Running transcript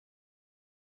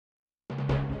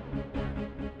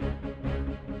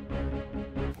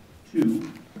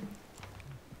2.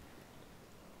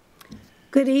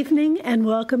 Good evening and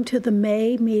welcome to the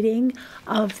May meeting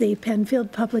of the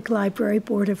Penfield Public Library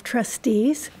Board of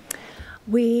Trustees.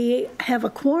 We have a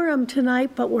quorum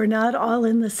tonight, but we're not all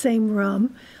in the same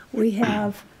room. We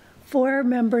have 4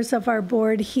 members of our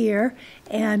board here,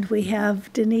 and we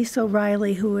have Denise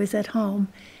O'Reilly, who is at home,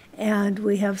 and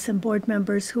we have some board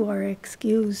members who are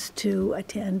excused to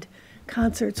attend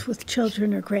concerts with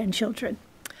children or grandchildren.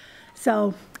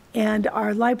 So, and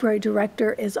our library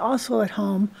director is also at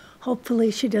home.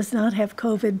 Hopefully she does not have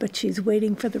COVID, but she's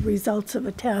waiting for the results of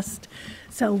a test.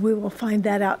 So we will find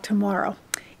that out tomorrow.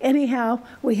 Anyhow,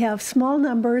 we have small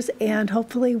numbers and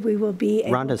hopefully we will be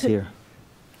able Rhonda's here.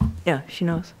 Yeah, she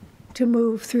knows. to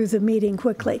move through the meeting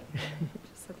quickly.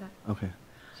 Okay.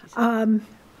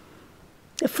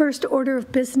 The first order of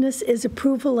business is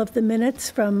approval of the minutes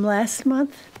from last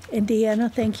month. Indiana,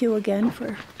 thank you again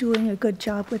for doing a good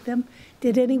job with them.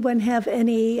 Did anyone have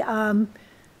any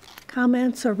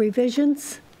comments or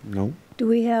revisions? No. Do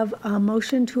we have a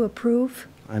motion to approve?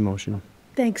 I motion.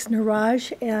 Thanks,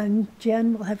 Niraj, and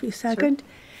Jen, we'll have you second. Sure.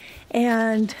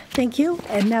 And thank you.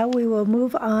 And now we will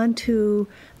move on to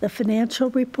the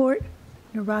financial report.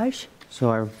 Niraj? So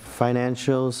our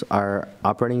financials, our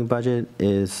operating budget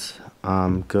is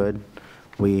good.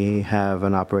 We have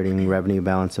an operating revenue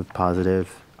balance of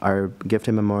positive. Our gift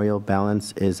and memorial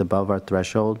balance is above our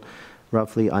threshold,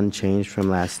 roughly unchanged from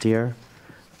last year.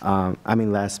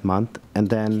 Last month. And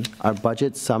then our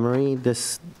budget summary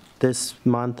this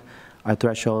month, our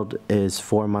threshold is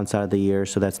 4 months out of the year,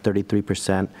 so that's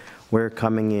 33%. We're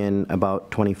coming in about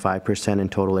 25% in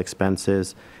total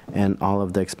expenses, and all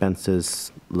of the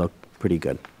expenses look pretty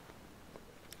good.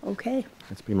 Okay,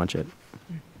 That's pretty much it.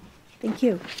 thank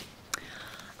you.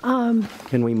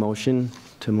 Can we motion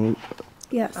to move?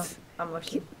 Yes, I'll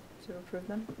motion to approve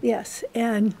them. yes,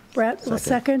 and Brett will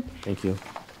second. Thank you.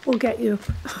 We'll get you.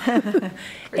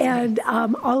 And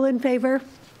all in favor?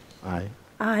 Aye.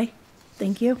 Aye,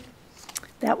 thank you.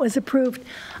 That was approved.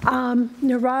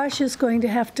 Niraj is going to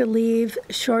have to leave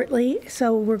shortly,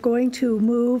 so we're going to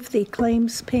move the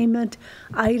claims payment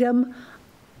item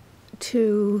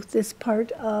to this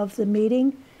part of the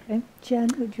meeting. Okay. Jen,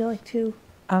 would you like to?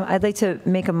 I'd like to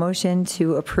make a motion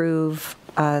to approve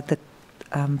the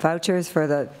vouchers for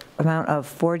the amount of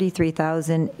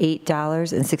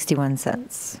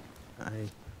 $43,008.61.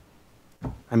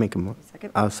 I make a motion.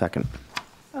 Second. I'll second.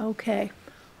 Okay.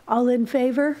 All in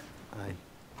favor? Aye.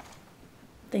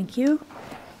 Thank you.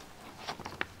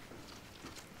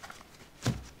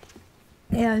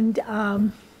 And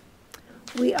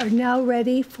we are now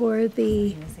ready for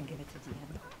the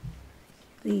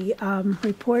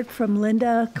report from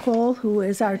Linda Kohl, who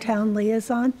is our town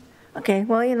liaison. Okay,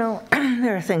 well, you know,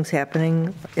 there are things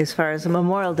happening as far as the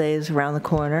Memorial Day is around the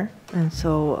corner. And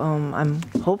so I'm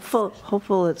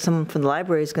hopeful that someone from the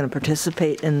library is going to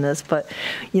participate in this. But,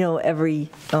 you know, every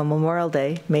Memorial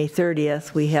Day, May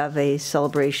 30th, we have a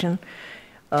celebration.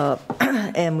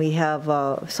 And we have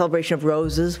a celebration of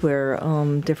roses where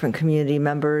different community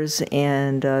members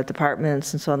and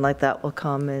departments and so on like that will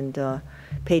come and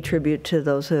pay tribute to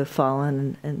those who have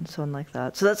fallen and so on like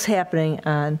that. So that's happening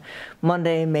on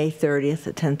Monday, May 30th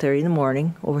at 10:30 in the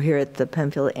morning over here at the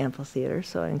Penfield Amphitheater.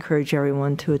 So I encourage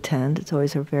everyone to attend. It's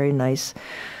always a very nice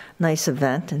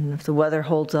event, and if the weather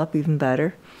holds up, even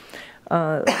better.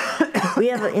 We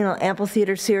have a,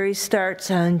 amphitheater series starts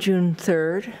on June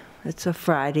 3rd. It's a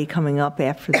Friday coming up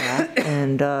after that,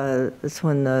 and that's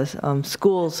when the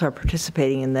schools are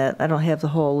participating in that. I don't have the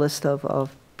whole list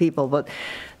of people, but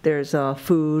there's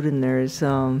food and there's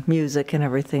music and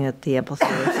everything at the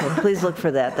amphitheater, so please look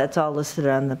for that. That's all listed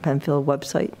on the Penfield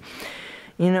website.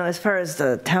 You know, as far as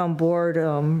the town board,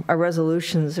 our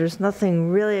resolutions, there's nothing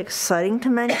really exciting to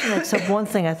mention, except one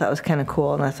thing I thought was kind of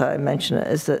cool, and I thought I'd mention it,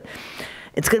 is that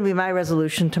it's going to be my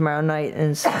resolution tomorrow night,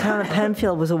 and the town of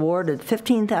Penfield was awarded a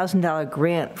 $15,000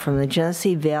 grant from the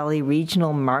Genesee Valley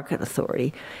Regional Market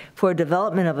Authority for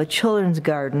development of a children's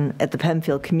garden at the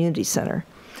Penfield Community Center.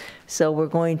 So we're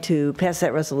going to pass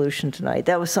that resolution tonight.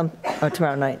 That was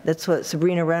tomorrow night. That's what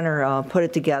Sabrina Renner put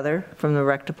it together from the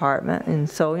rec department, and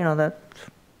so that's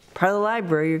part of the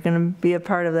library. You're going to be a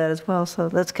part of that as well. So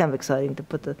that's kind of exciting to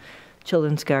put the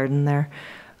children's garden there.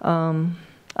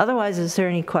 Otherwise, is there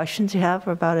any questions you have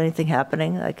about anything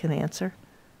happening that I can answer?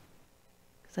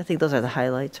 Because I think those are the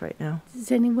highlights right now.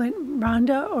 Does anyone,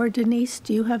 Rhonda or Denise,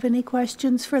 do you have any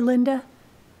questions for Linda?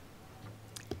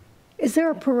 Is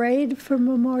there a parade for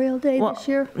Memorial Day this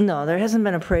year? No, there hasn't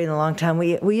been a parade in a long time.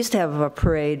 We used to have a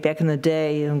parade back in the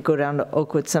day and go down to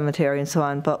Oakwood Cemetery and so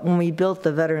on. But when we built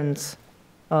the Veterans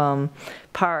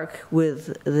park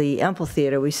with the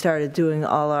amphitheater. We started doing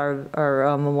all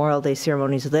our Memorial Day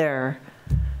ceremonies there.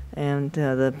 And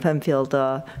the Penfield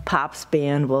Pops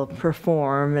Band will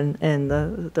perform, and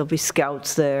there'll be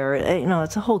scouts there. You know,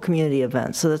 it's a whole community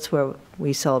event, so that's where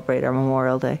we celebrate our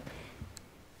Memorial Day.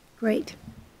 Great.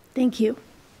 Thank you.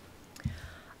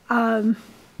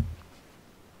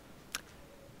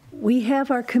 We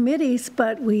have our committees,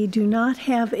 but we do not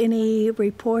have any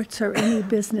reports or any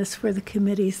business for the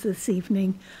committees this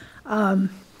evening,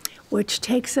 which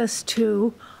takes us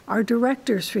to our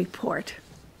director's report.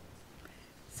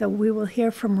 So we will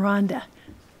hear from Rhonda.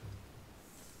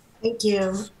 Thank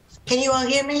you. Can you all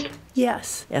hear me?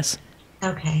 Yes. Yes.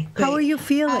 Okay, great. How are you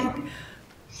feeling?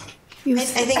 I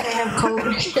think I have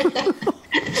COVID.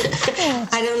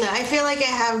 I don't know. I feel like I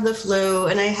have the flu,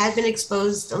 and I had been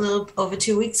exposed a little over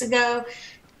 2 weeks ago,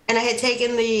 and I had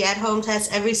taken the at-home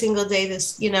test every single day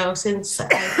since I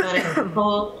thought I had the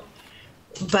cold.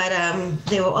 But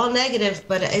they were all negative,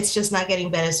 but it's just not getting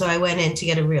better. So I went in to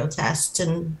get a real test,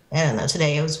 and I don't know,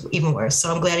 today it was even worse.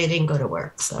 So I'm glad I didn't go to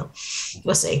work. So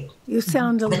we'll see. You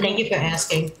sound a little... But thank you for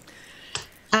asking.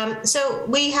 So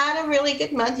we had a really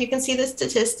good month. You can see the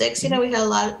statistics. We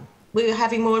had we were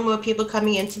having more and more people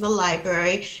coming into the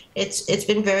library. It's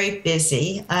been very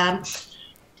busy. And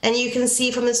you can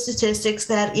see from the statistics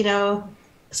that,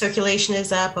 circulation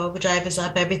is up, overdrive is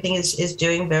up, everything is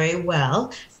doing very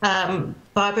well.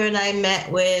 Barbara and I met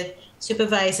with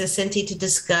Supervisor Cinti to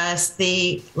discuss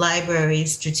the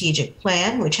library's strategic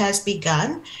plan, which has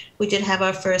begun. We did have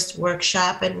our first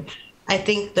workshop, and I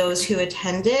think those who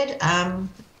attended,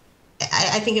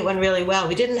 I think it went really well.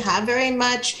 We didn't have very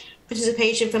much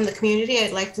participation from the community.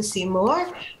 I'd like to see more,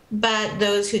 but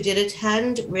those who did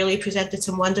attend really presented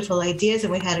some wonderful ideas,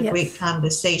 and we had a great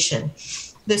conversation.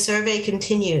 The survey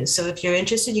continues, so if you're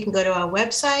interested, you can go to our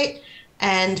website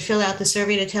and fill out the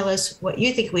survey to tell us what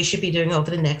you think we should be doing over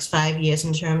the next 5 years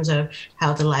in terms of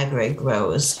how the library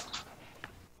grows.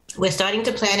 We're starting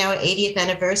to plan our 80th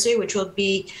anniversary, which will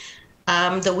be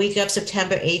the week of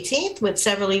September 18th, with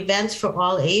several events for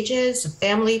all ages, a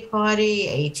family party,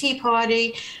 a tea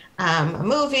party, a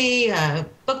movie, a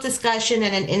book discussion,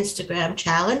 and an Instagram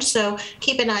challenge. So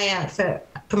keep an eye out for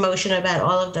promotion about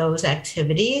all of those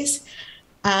activities.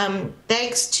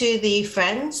 Thanks to the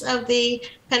Friends of the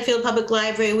Penfield Public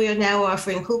Library, we are now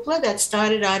offering Hoopla. That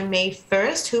started on May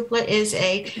 1st. Hoopla is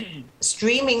a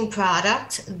streaming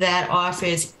product that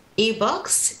offers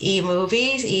ebooks,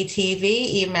 e-movies, e-TV,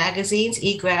 e-magazines,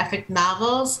 e-graphic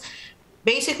novels.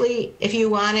 Basically, if you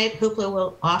want it, Hoopla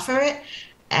will offer it,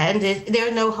 and there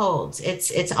are no holds.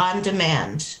 It's on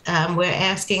demand. We're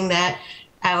asking that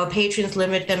our patrons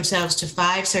limit themselves to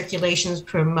 5 circulations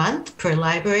per month per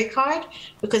library card,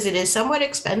 because it is somewhat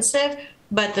expensive,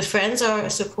 but the Friends are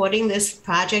supporting this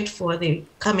project for the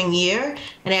coming year,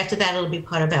 and after that, it'll be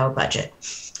part of our budget.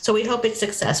 So we hope it's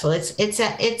successful.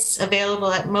 It's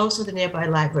available at most of the nearby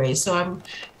libraries, so I'm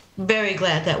very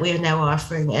glad that we are now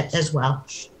offering it as well.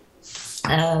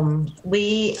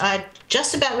 We are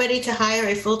just about ready to hire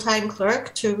a full-time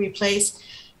clerk to replace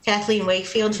Kathleen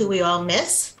Wakefield, who we all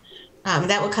miss.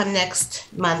 That will come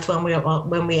next month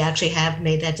when we actually have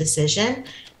made that decision.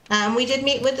 We did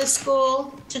meet with the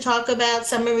school to talk about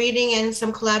summer reading and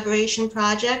some collaboration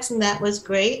projects, and that was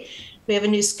great. We have a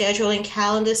new scheduling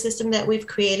calendar system that we've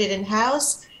created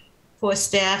in-house for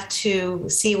staff to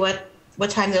see what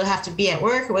time they'll have to be at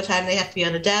work or what time they have to be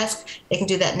on the desk. They can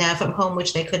do that now from home,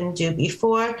 which they couldn't do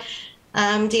before.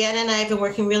 Deanna and I have been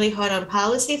working really hard on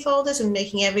policy folders and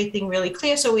making everything really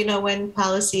clear so we know when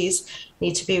policies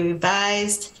need to be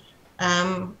revised.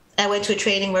 I went to a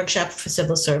training workshop for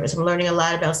civil service. I'm learning a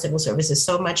lot about civil service. There's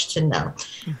so much to know.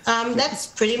 That's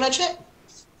pretty much it.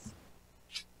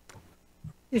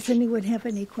 Does anyone have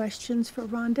any questions for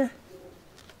Rhonda?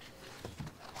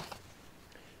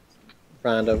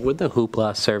 Rhonda, with the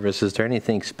Hoopla service, is there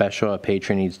anything special a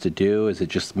patron needs to do? Is it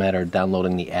just a matter of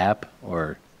downloading the app,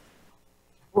 or?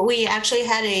 We actually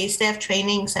had a staff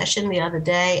training session the other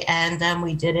day, and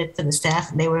we did it for the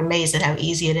staff, and they were amazed at how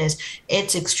easy it is.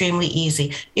 It's extremely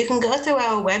easy. You can go through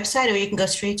our website, or you can go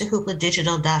straight to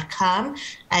hoopladigital.com,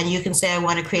 and you can say, I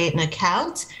want to create an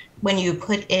account. When you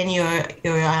put in your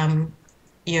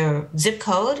zip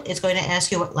code, it's going to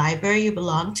ask you what library you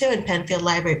belong to, and Penfield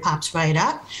Library pops right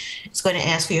up. It's going to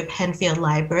ask for your Penfield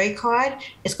library card.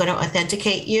 It's going to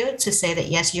authenticate you to say that,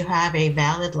 yes, you have a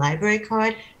valid library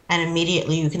card. and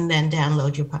immediately you can then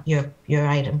download your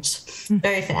items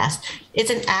very fast. It's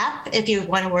an app if you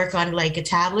want to work on like a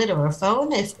tablet or a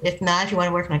phone. If not, if you want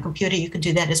to work on a computer, you can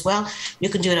do that as well. You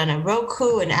can do it on a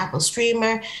Roku, an Apple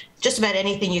streamer, just about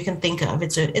anything you can think of.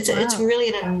 It's really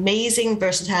an amazing,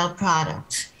 versatile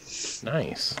product.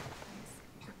 Nice.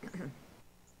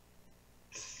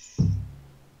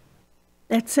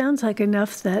 That sounds like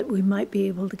enough that we might be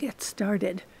able to get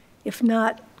started. If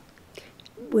not,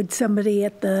 would somebody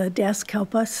at the desk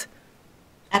help us?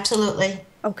 Absolutely.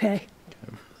 Okay.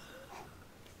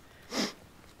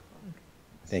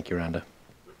 Thank you, Rhonda.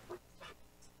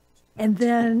 And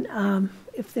then,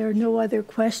 if there are no other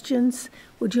questions,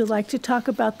 would you like to talk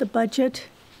about the budget?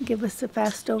 Give us a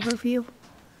fast overview.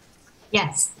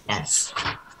 Yes.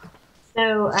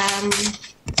 So,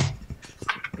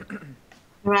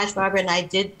 Raj, Barbara, and I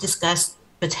did discuss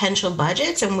potential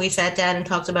budgets, and we sat down and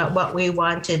talked about what we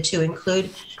wanted to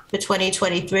include for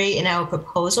 2023 in our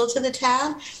proposal to the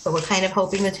town, but we're kind of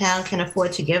hoping the town can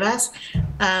afford to give us.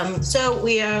 So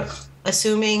we are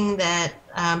assuming that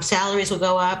salaries will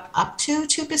go up to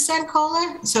 2%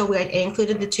 COLA. So we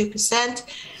included the 2%.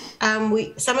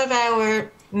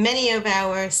 Many of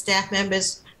our staff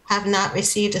members have not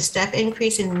received a step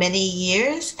increase in many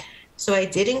years. So I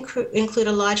did include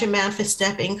a large amount for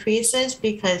step increases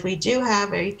because we do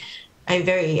have a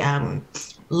very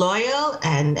loyal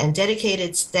and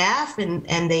dedicated staff,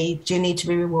 and they do need to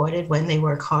be rewarded when they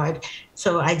work hard.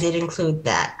 So I did include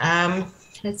that.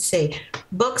 Let's see.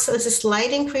 Books, there's a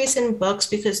slight increase in books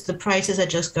because the prices are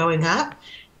just going up.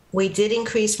 We did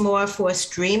increase more for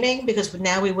streaming because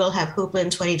now we will have Hoopla in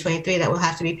 2023 that will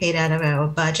have to be paid out of our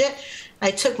budget. I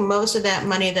took most of that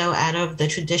money, though, out of the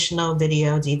traditional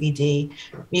video DVD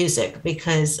music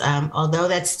because although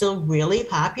that's still really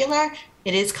popular,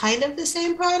 it is kind of the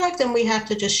same product and we have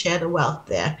to just share the wealth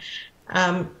there.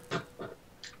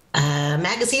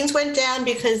 Magazines went down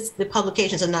because the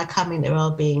publications are not coming. They're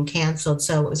all being canceled,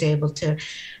 so it was able to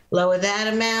lower that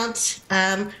amount.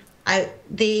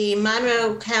 The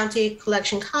Monroe County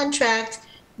collection contract,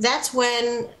 that's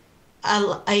when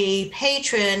a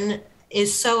patron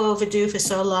is so overdue for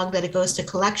so long that it goes to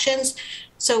collections.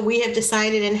 So we have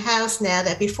decided in-house now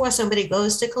that before somebody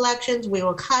goes to collections, we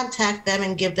will contact them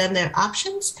and give them their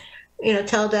options.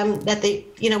 Tell them that we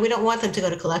don't want them to go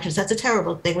to collections. That's a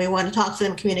terrible thing. We want to talk to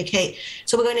them, communicate.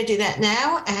 So we're going to do that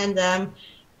now.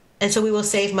 And so we will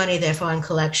save money therefore on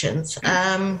collections.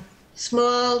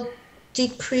 Small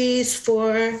decrease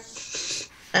for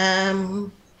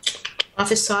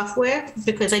office software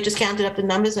because I just counted up the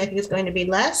numbers and I think it's going to be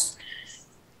less.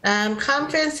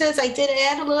 Conferences, I did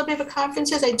add a little bit for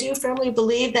conferences. I do firmly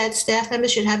believe that staff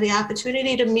members should have the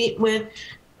opportunity to meet with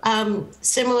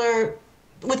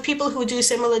people who do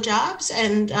similar jobs.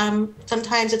 And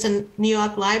sometimes it's a New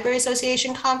York Library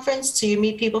Association conference. So you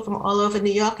meet people from all over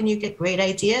New York and you get great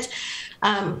ideas.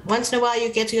 Once in a while, you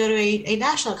get to go to a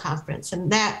national conference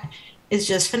and that is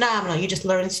just phenomenal. You just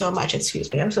learn so much.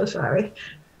 Excuse me, I'm so sorry.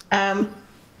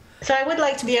 So I would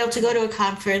like to be able to go to a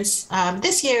conference.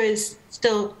 This year is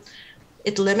still,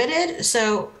 it's limited.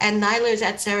 So, and Nyla is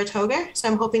at Saratoga. So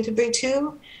I'm hoping to bring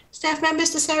 2 staff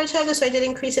members to Saratoga. So I did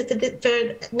increase it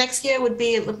for next year would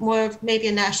be more of maybe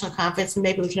a national conference and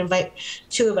maybe we can invite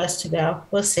 2 of us to go.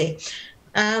 We'll see.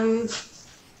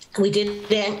 We did,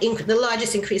 the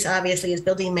largest increase obviously is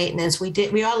building maintenance.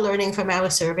 We are learning from our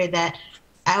survey that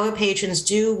our patrons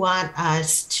do want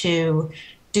us to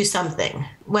do something,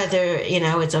 whether,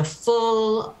 it's a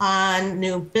full-on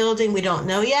new building, we don't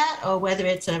know yet, or whether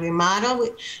it's a remodel.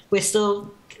 We're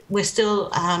still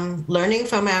learning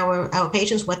from our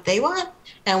patrons what they want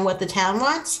and what the town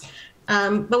wants.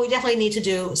 But we definitely need to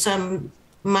do some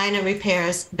minor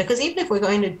repairs because even if we're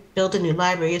going to build a new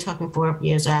library, you're talking 4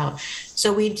 years out.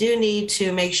 So we do need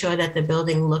to make sure that the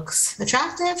building looks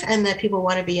attractive and that people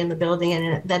want to be in the building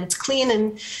and that it's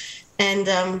clean and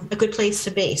a good place to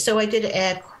be. So I did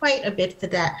add quite a bit for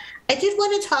that. I did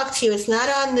want to talk to you, it's not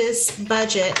on this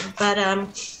budget, but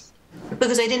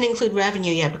because I didn't include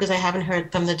revenue yet, because I haven't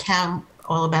heard from the town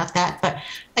all about that. But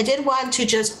I did want to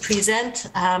just present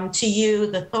to you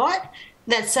the thought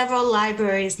that several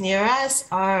libraries near us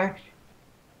are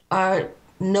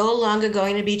no longer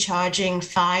going to be charging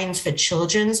fines for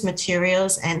children's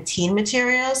materials and teen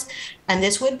materials. And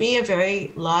this would be a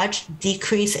very large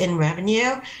decrease in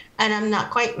revenue. And I'm not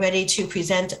quite ready to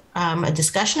present a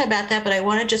discussion about that, but I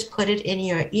want to just put it in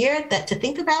your ear that to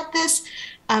think about this.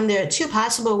 There are 2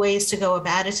 possible ways to go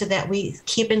about it so that we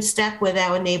keep in step with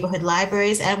our neighborhood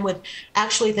libraries and with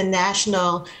actually the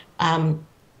national, I'm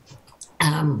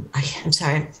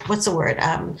sorry, what's the word?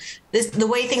 The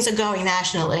way things are going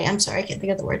nationally. I'm sorry, I can't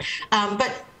think of the word.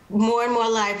 But more and more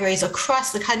libraries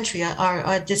across the country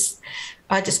are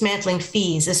dismantling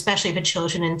fees, especially for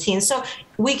children and teens. So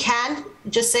we can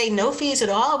just say no fees at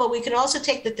all, but we can also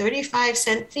take the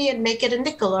 35-cent fee and make it a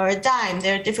nickel or a dime.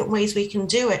 There are different ways we can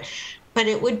do it. But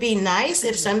it would be nice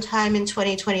if sometime in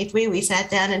 2023 we sat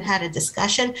down and had a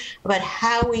discussion about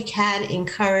how we can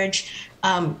encourage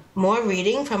more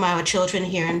reading from our children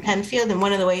here in Penfield. And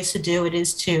one of the ways to do it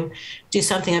is to do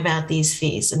something about these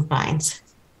fees and fines.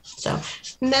 So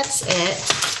that's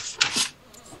it.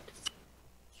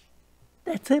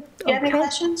 That's it. Do you have any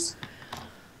questions?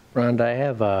 Rhonda, I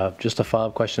have just a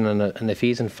follow-up question on the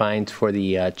fees and fines for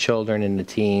the children and the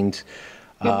teens.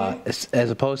 As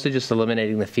opposed to just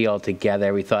eliminating the fee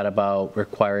altogether, we thought about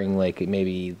requiring like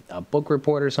maybe a book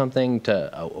report or something,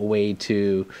 a way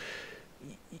to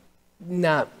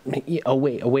not a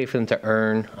way for them to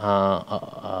earn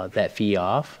that fee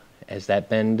off. Has that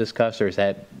been discussed, or is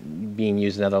that being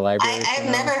used in other libraries? I've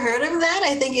never heard of that.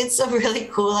 I think it's a really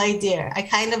cool idea. I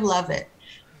kind of love it.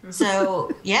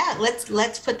 So yeah,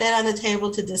 let's put that on the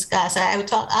table to discuss. I'll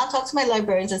talk to my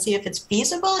librarians and see if it's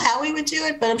feasible, how we would do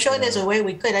it, but I'm sure there's a way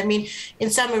we could. I mean,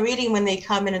 in summer reading, when they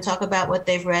come in and talk about what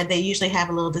they've read, they usually have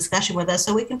a little discussion with us,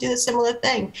 so we can do a similar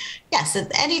thing. Yes, if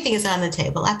anything is on the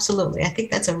table, absolutely. I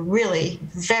think that's a really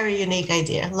very unique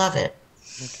idea. Love it.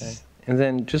 Okay. And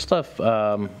then just off,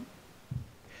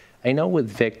 I know with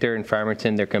Victor and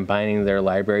Farmington, they're combining their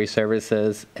library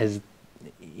services.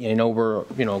 I know we're,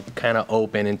 kind of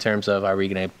open in terms of, are we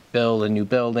going to build a new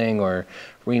building or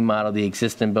remodel the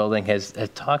existing building? Has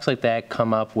talks like that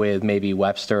come up with maybe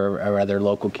Webster or other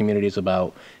local communities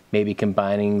about maybe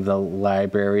combining the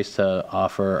libraries to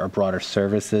offer a broader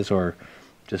services, or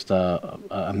just a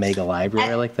mega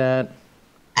library like that?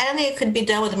 I don't think it could be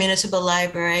done with a municipal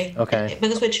library. Okay.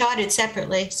 Because we're chartered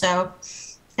separately, so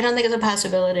I don't think it's a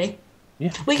possibility.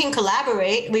 Yeah. We can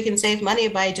collaborate. We can save money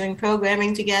by doing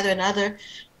programming together and other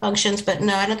functions, but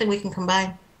no, I don't think we can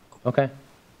combine. Okay.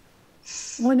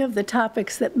 One of the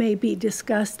topics that may be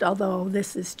discussed, although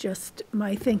this is just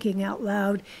my thinking out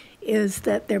loud, is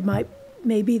that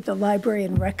maybe the library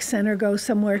and rec center go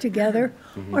somewhere together,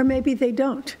 or maybe they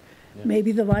don't. Yeah.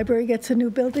 Maybe the library gets a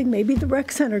new building, maybe the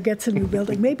rec center gets a new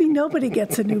building, maybe nobody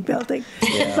gets a new building.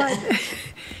 Yeah. But,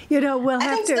 we'll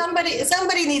have to. I think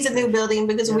somebody needs a new building,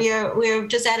 because we're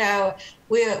just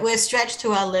we're stretched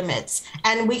to our limits.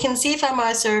 And we can see from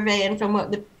our survey and from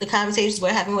what the conversations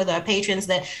we're having with our patrons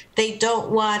that they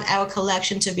don't want our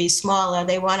collection to be smaller.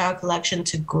 They want our collection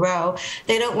to grow.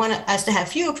 They don't want us to have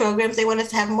fewer programs. They want us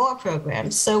to have more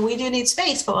programs. So we do need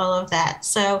space for all of that.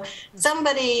 So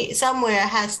somebody somewhere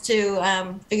has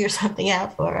to figure something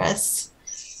out for us.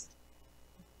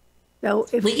 So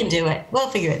if we can do it. We'll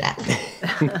figure it out.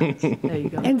 There you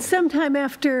go. And sometime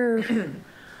after,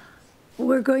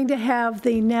 we're going to have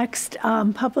the next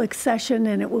public session,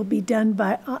 and it will be done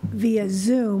via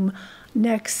Zoom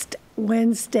next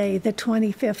Wednesday, the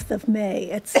 25th of May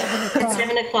at 7 o'clock. At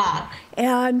 7 o'clock.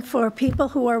 And for people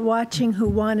who are watching who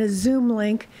want a Zoom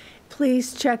link,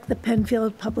 please check the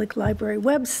Penfield Public Library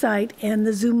website, and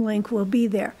the Zoom link will be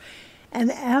there.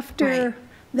 And after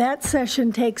that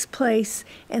session takes place,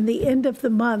 and the end of the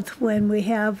month when we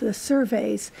have the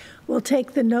surveys, we'll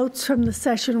take the notes from the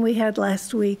session we had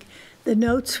last week, the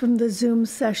notes from the Zoom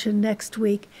session next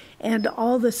week, and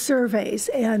all the surveys.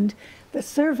 And the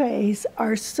surveys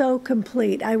are so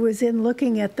complete. I was in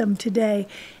looking at them today,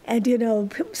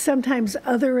 and sometimes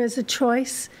other is a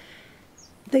choice.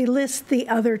 They list the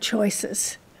other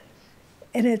choices.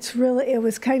 And it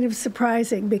was kind of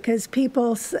surprising, because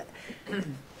people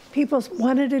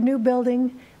wanted a new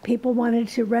building, people wanted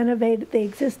to renovate the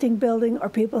existing building, or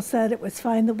people said it was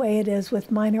fine the way it is with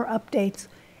minor updates.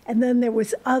 And then there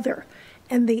was other.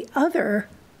 And the other,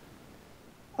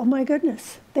 oh my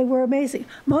goodness, they were amazing.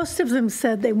 Most of them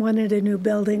said they wanted a new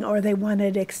building or they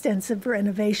wanted extensive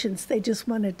renovations. They just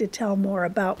wanted to tell more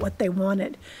about what they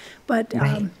wanted. But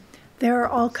there are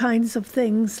all kinds of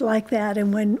things like that.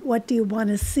 And what do you want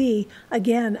to see?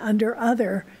 Again, under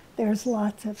other, there's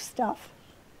lots of stuff.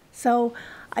 So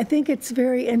I think it's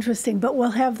very interesting, but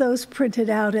we'll have those printed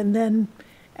out, and then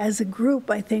as a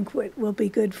group, I think it will be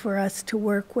good for us to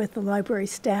work with the library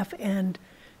staff and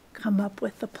come up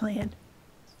with the plan.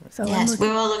 So yes,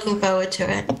 we're all looking forward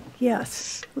to it.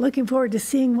 Yes, looking forward to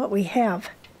seeing what we have.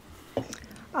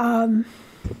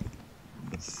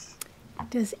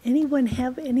 Does anyone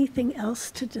have anything else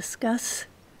to discuss,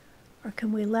 or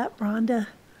can we let Rhonda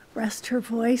rest her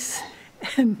voice?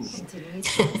 And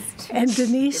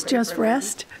Denise just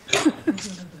rest.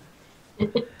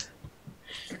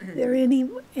 There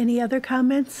any other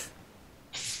comments?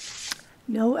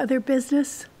 No other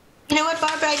business? You know what,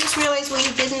 Barbara? I just realized we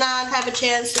did not have a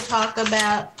chance to talk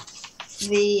about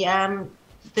the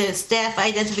staff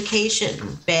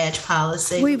identification badge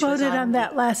policy. We which was voted on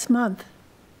that last month.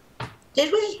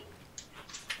 Did we?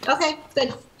 Okay,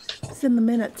 good. It's in the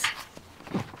minutes.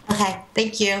 Okay,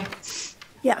 thank you.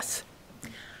 Yes.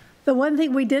 The one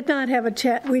thing we did not have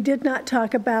we did not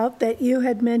talk about that you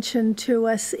had mentioned to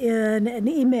us in an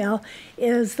email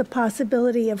is the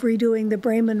possibility of redoing the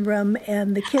Bremen room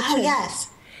and the kitchen. Oh, yes.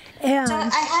 And So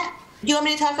do you want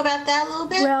me to talk about that a little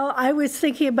bit? well, I was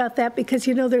thinking about that because,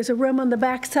 there's a room on the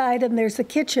backside and there's a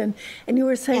kitchen. And you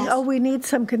were saying, Yes. oh, we need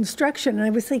some construction. And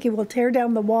I was thinking, we'll tear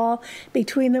down the wall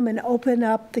between them and open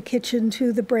up the kitchen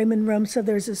to the Bremen room so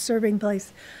there's a serving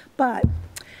place. But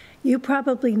you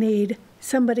probably need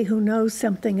somebody who knows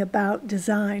something about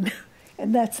design,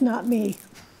 and that's not me.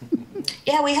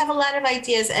 Yeah, we have a lot of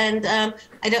ideas, and I'm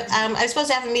supposed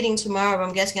to have a meeting tomorrow. But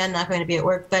I'm guessing I'm not going to be at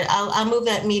work, but I'll move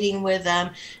that meeting with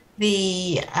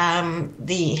the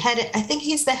head. I think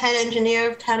he's the head engineer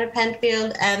of Town of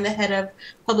Penfield and the head of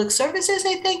Public Services.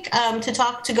 I think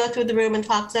to go through the room and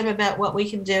talk to them about what we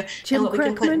can do Jim and what we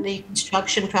can put in Kreckman? the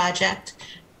construction project.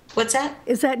 What's that?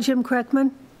 Is that Jim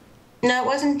Kreckman? No, it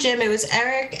wasn't Jim. It was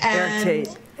Eric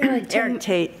and Eric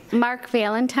Tate. Mark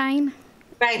Valentine.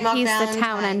 Right, Mark He's the Valentine.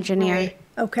 town engineer.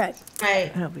 Okay.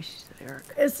 Right. Oh, we should say Eric.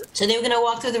 So they were going to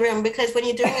walk through the room because when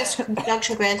you're doing this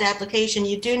construction grant application,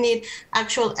 you do need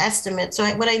actual estimates. So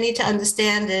what I need to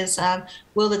understand is,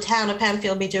 will the town of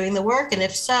Penfield be doing the work? And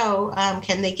if so,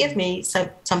 can they give me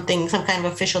some kind of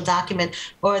official document,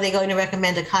 or are they going to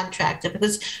recommend a contractor?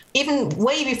 Because even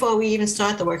way before we even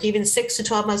start the work, even 6 to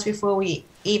 12 months before we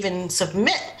even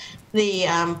submit the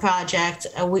project,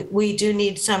 we do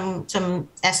need some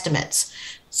estimates.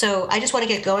 So I just want to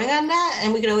get going on that,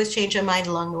 and we can always change our mind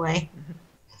along the way.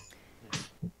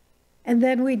 And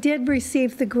then we did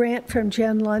receive the grant from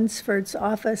Jen Lunsford's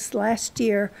office last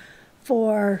year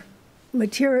for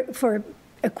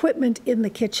equipment in the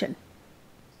kitchen.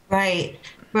 Right.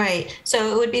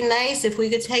 So it would be nice if we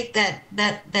could take that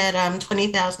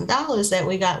 $20,000 that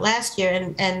we got last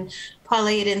year and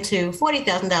parlay it into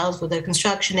 $40,000 with a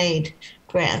construction aid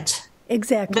grant.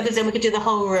 Exactly. Because then we could do the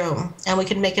whole room and we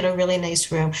could make it a really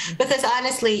nice room. Because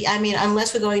honestly, I mean,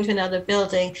 unless we're going to another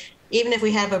building, even if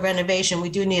we have a renovation, we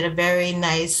do need a very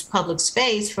nice public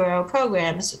space for our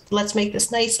programs. Let's make this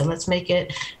nicer. Let's make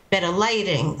it better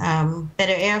lighting,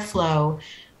 better airflow,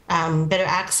 better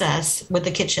access with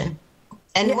the kitchen.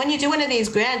 And when you do one of these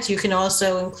grants, you can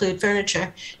also include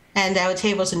furniture. And our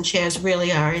tables and chairs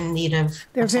really are in need of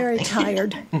They're very something.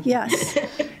 tired. Yes.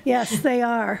 Yes, they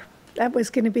are. That was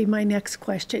going to be my next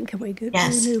question. Can we get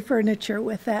new furniture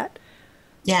with that?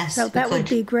 Yes. So that would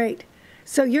be great.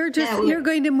 So you're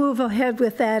going to move ahead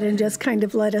with that and just kind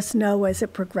of let us know as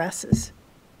it progresses.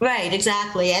 Right,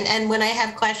 exactly. And when I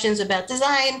have questions about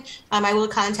design, I will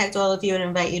contact all of you and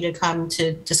invite you to come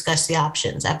to discuss the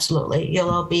options. Absolutely. You'll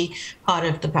all be part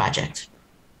of the project.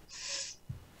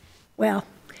 Well,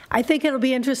 I think it'll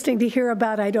be interesting to hear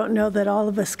about. I don't know that all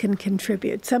of us can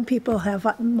contribute. Some people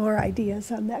have more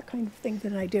ideas on that kind of thing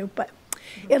than I do, but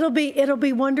it'll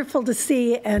be wonderful to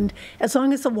see. And as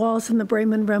long as the walls in the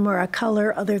Bremen room are a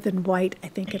color other than white, I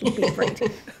think it'll be great.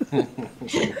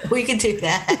 We can do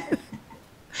that.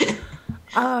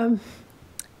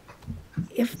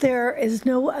 If there is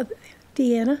no other,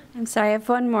 Deanna? I'm sorry, I have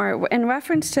one more. In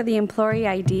reference to the employee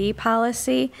ID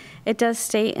policy, it does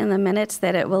state in the minutes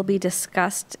that it will be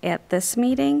discussed at this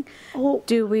meeting. Oh.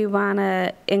 Do we want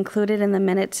to include it in the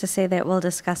minutes to say that we'll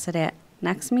discuss it at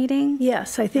next meeting?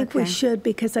 Yes, I think we Okay. should,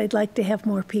 because I'd like to have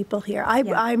more people here.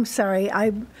 I'm sorry,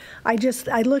 I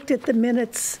looked at the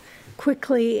minutes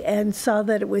quickly and saw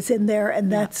that it was in there,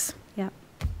 and that's, Yeah.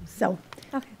 so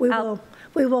Okay.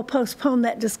 we will postpone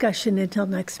that discussion until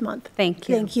next month. Thank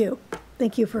you. Thank you.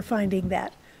 Thank you for finding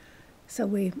that. So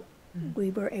we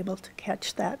were able to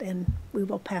catch that, and we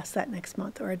will pass that next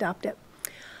month or adopt it.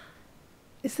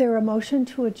 Is there a motion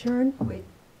to adjourn? Wait,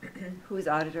 who's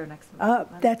auditor next month?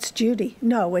 That's Judy.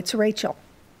 No, it's Rachel.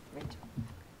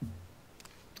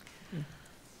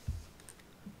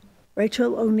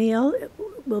 Rachel O'Neill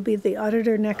will be the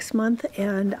auditor next month,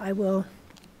 and I will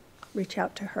reach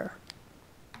out to her.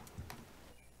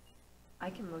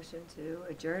 I can motion to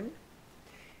adjourn.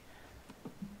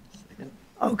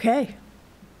 Okay.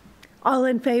 All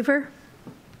in favor?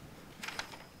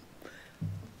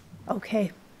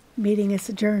 Okay. Meeting is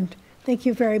adjourned. Thank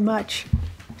you very much.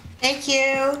 Thank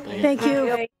you. Thank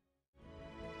you.